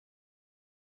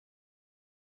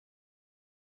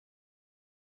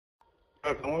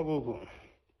Kama huko.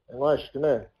 Mwashi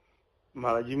kile.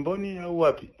 Mara jimboni au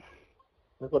wapi?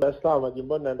 Niko Dar es Salaam,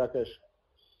 jimboni naenda kesho.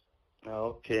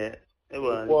 Okay.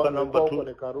 Nilikuwa naomba tu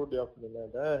nikarudi hapo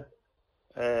nimeenda.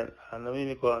 na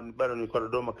mimi bado nilikuwa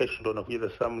Dodoma, kesho ndo nakuja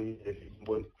Dar es Salaam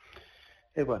jimboni.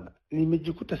 Bwana,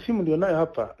 nimejikuta simu ndio nayo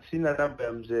hapa. Sina namba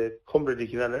ya mzee Comrade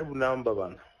Kinana. Hebu naomba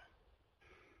bwana.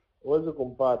 Uweze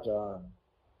kumpata.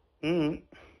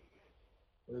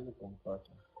 Uweze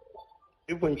kumpata.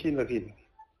 Yupo nchini lakini.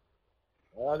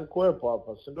 Alikuwepo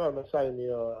hapa, si ndio amesaini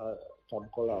hiyo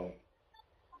tamko lao.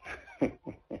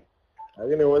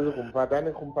 Lakini uweze kumpata,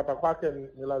 yani kumpata kwake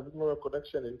ni lazima uwe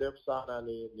connection ndefu sana,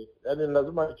 yani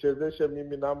lazima nichezeshe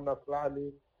mimi namna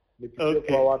fulani, nipitie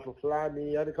kwa watu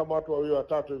fulani, yani kama watu wawili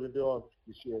watatu hivi ndio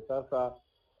wafikishie. Sasa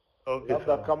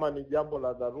labda kama ni jambo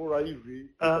la dharura hivi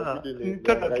itabidi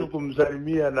nitaka tu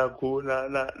kumsalimia na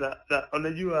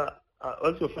unajua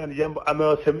watu wafanya jambo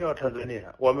amewasemea wa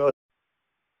Tanzania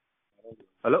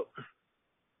Hello.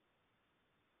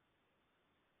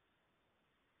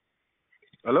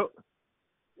 Hello.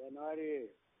 Januari.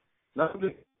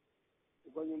 Naam.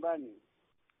 Uko nyumbani?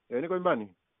 Niko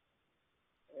nyumbani.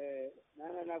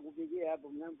 Nana nakupigia hapo,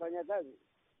 mnamfanya kazi?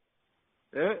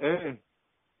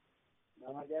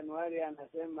 Mama Januari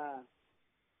anasema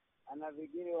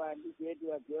anafikiri waandishi wetu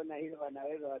wakiona hilo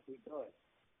wanaweza wasitoe.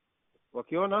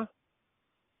 Wakiona?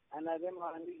 Anasema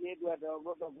waandishi wetu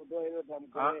wataogopa kutoa hilo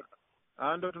tamko letu.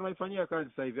 Ndio tunaifanyia kazi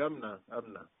sasa hivi, hamna.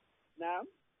 Naam?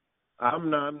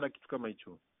 Hamna kitu kama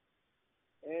hicho.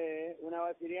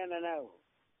 Unawasiliana nao?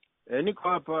 Niko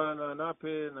hapa na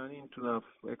Nape na nini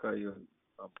tunaweka hiyo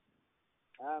hapo.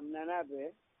 Mna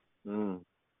Nape?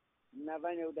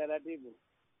 Mnafanya utaratibu?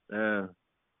 Kwa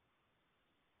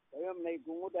hiyo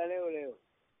mnaikunguta leo?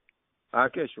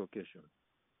 Kesho.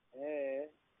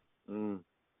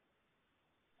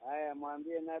 Haya,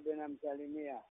 mwambie Nape namsalimia.